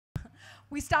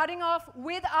We're starting off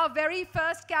with our very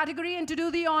first category, and to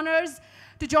do the honors,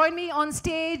 to join me on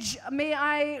stage, may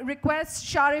I request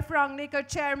Sharif Rangnekar,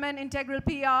 Chairman, Integral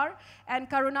PR, and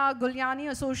Karuna Gulyani,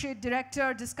 Associate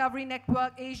Director, Discovery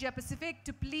Network, Asia Pacific,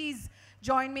 to please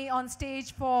join me on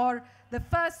stage for the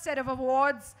first set of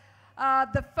awards.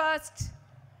 The first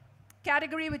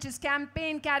category, which is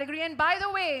campaign category. And by the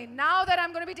way, now that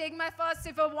I'm going to be taking my first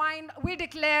sip of wine, we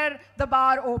declare the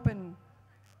bar open.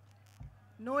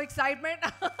 No excitement?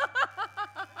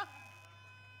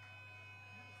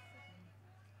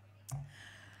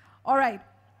 All right.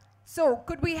 So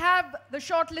could we have the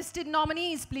shortlisted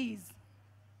nominees, please?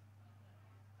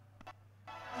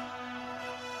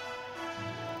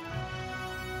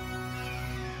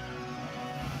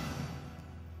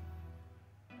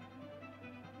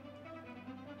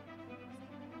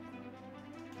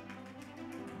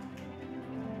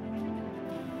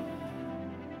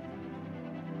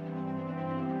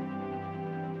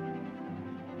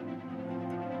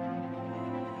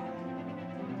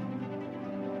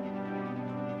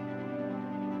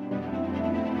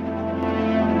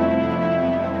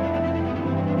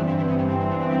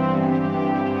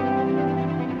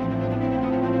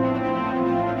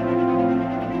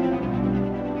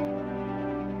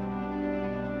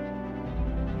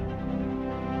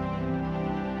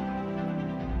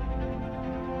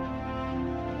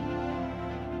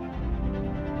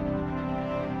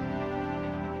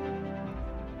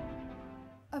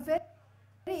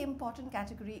 Very important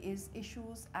category is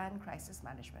issues and crisis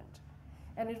management.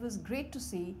 And it was great to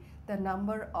see the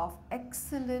number of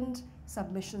excellent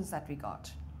submissions that we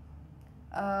got.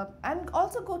 And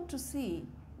also good to see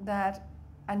that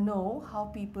and know how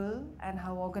people and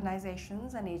how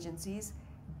organizations and agencies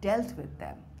dealt with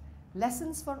them.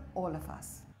 Lessons for all of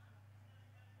us.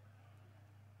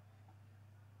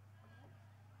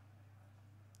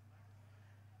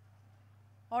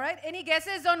 All right, any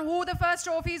guesses on who the first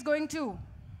trophy is going to?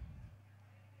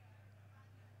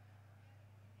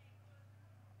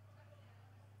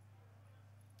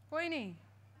 कोई नहीं.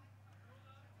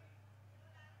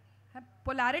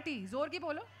 Polarity, जोर की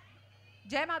बोलो.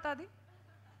 जय माता दी.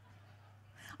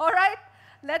 All right,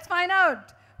 let's find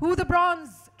out who the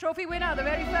bronze trophy winner, the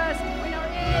very first winner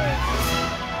is.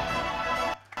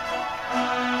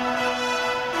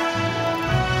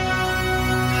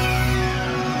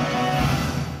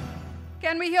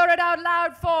 Can we hear it out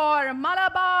loud for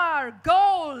Malabar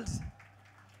Gold?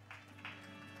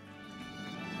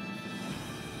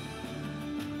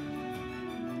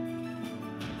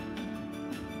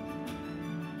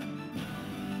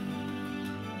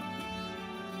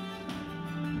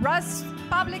 Rus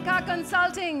Publica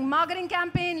Consulting marketing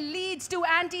campaign leads to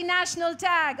anti-national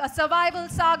tag, a survival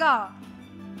saga.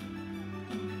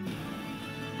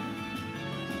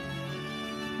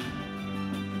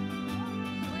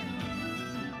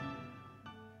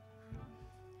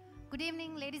 Good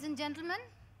evening, ladies and gentlemen.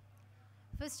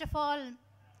 First of all,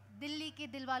 Delhi ke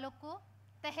dilwalon ko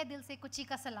tahe dil se kuchi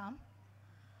ka salam.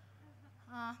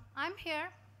 I'm here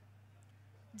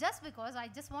just because I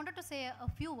just wanted to say a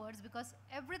few words because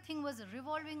everything was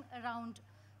revolving around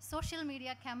social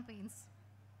media campaigns,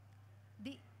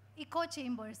 the echo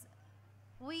chambers.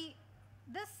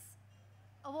 This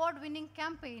award-winning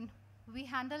campaign, we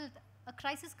handled a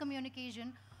crisis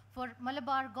communication for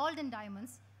Malabar Gold and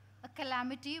Diamonds, a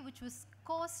calamity which was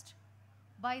caused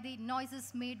by the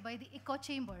noises made by the echo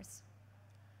chambers.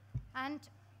 And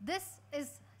this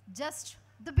is just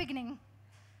the beginning.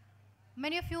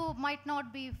 Many of you might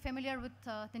not be familiar with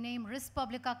the name Ris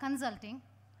Publica Consulting.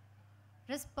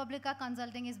 Ris Publica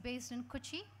Consulting is based in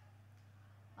Kochi,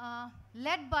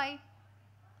 led by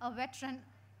a veteran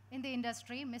in the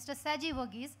industry, Mr. Saji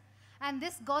Verghese, and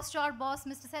this goes to our boss,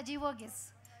 Mr. Saji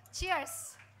Verghese.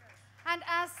 Cheers. And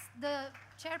as the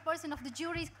chairperson of the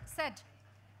jury said,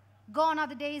 gone are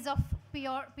the days of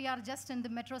PR just in the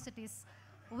metro cities.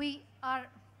 We are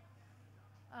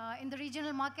in the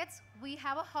regional markets. We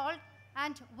have a halt,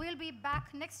 and we'll be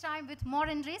back next time with more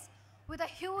entries with a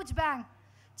huge bang.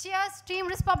 Cheers, Team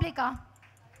Ris Publica.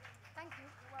 Thank you.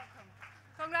 You're welcome.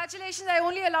 Congratulations. I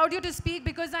only allowed you to speak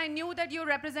because I knew that you're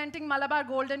representing Malabar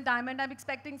Gold and Diamond. I'm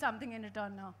expecting something in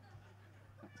return now.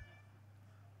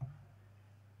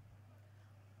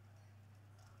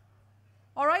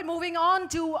 All right, moving on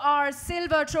to our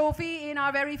silver trophy in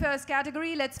our very first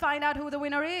category. Let's find out who the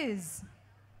winner is.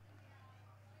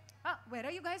 Where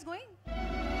are you guys going?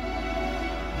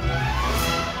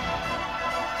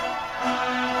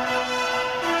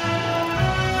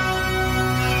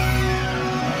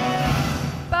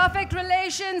 Perfect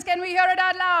relations. Can we hear it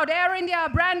out loud? Air India,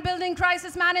 brand building,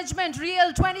 crisis management,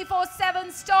 real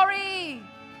 24/7 story.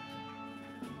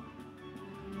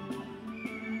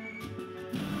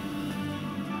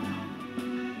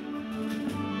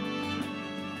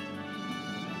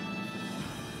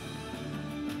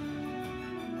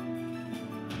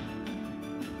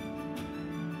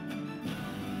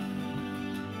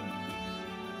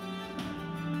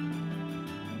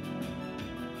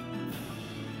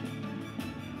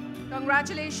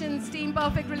 Congratulations, Team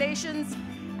Perfect Relations.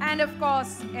 And of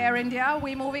course, Air India.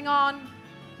 We're moving on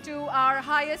to our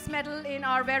highest medal in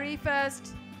our very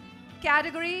first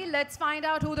category. Let's find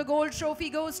out who the gold trophy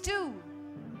goes to.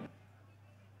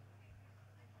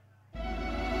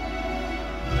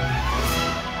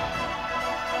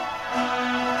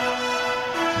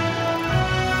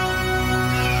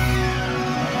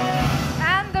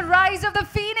 And the rise of the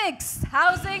Phoenix,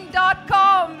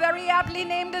 Housing.com, very aptly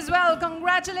named as well.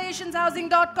 Congratulations,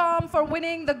 Housing.com, for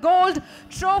winning the gold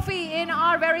trophy in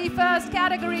our very first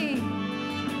category.